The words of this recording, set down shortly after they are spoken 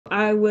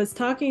I was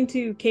talking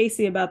to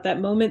Casey about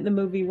that moment in the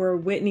movie where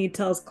Whitney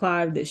tells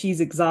Clive that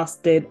she's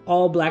exhausted.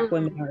 All Black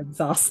women are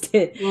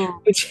exhausted,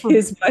 Mm. which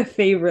is my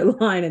favorite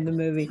line in the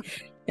movie.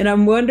 And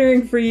I'm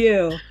wondering for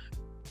you,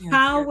 Yes.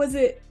 how was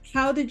it?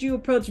 How did you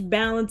approach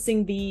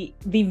balancing the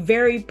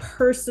very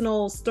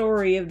personal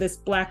story of this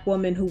Black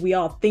woman who we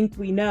all think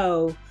we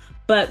know,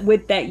 but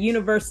with that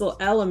universal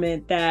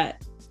element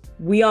that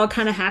we all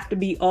kind of have to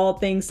be all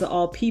things to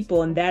all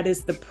people, and that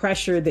is the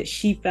pressure that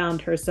she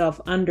found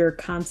herself under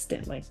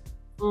constantly.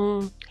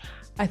 Mm.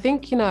 I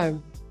think,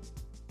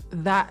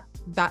 that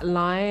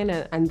line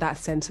and that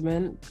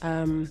sentiment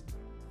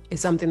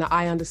is something that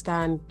I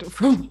understand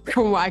from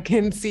what I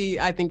can see.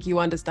 I think you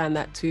understand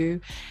that too.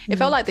 It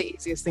felt like the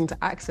easiest thing to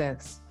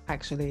access,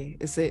 actually.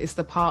 It's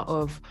the part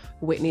of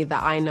Whitney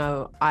that I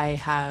know I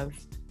have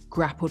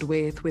grappled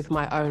with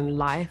my own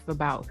life,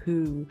 about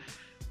who,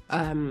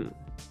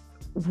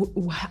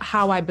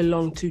 how I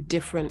belong to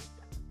different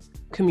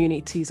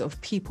communities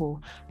of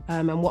people,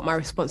 and what my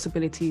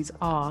responsibilities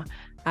are,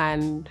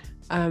 and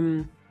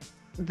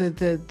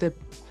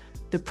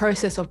the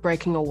process of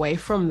breaking away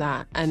from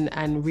that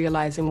and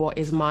realizing what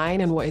is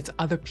mine and what is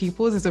other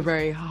people's is a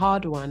very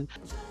hard one.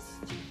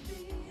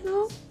 You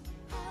know,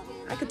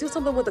 I could do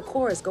something with the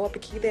chorus, go up the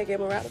key there, get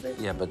more out of it.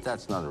 Yeah, but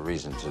that's not a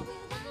reason to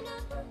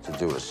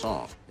do a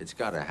song. It's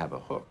got to have a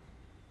hook.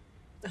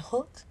 A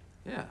hook?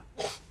 Yeah.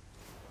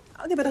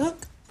 I'll give it a hook.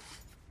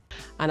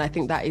 And I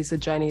think that is the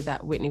journey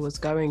that Whitney was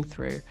going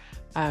through.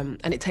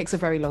 And it takes a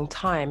very long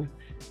time.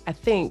 I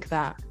think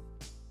that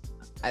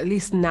at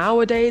least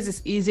nowadays,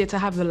 it's easier to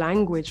have the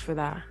language for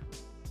that.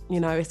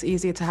 It's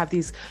easier to have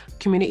these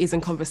communities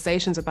and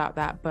conversations about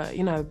that. But,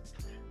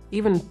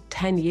 even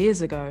 10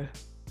 years ago,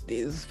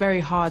 it was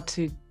very hard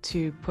to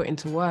put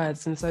into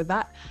words. And so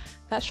that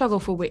struggle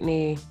for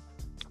Whitney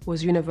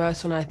was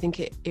universal. And I think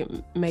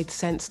it made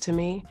sense to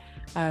me.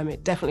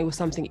 It definitely was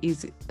something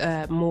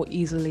more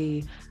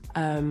easily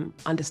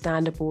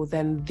understandable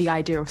than the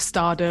idea of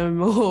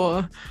stardom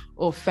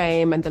or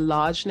fame and the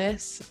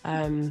largeness.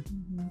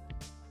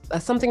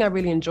 Something I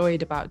really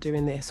enjoyed about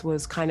doing this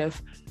was kind of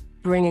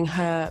bringing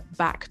her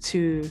back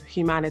to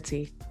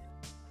humanity,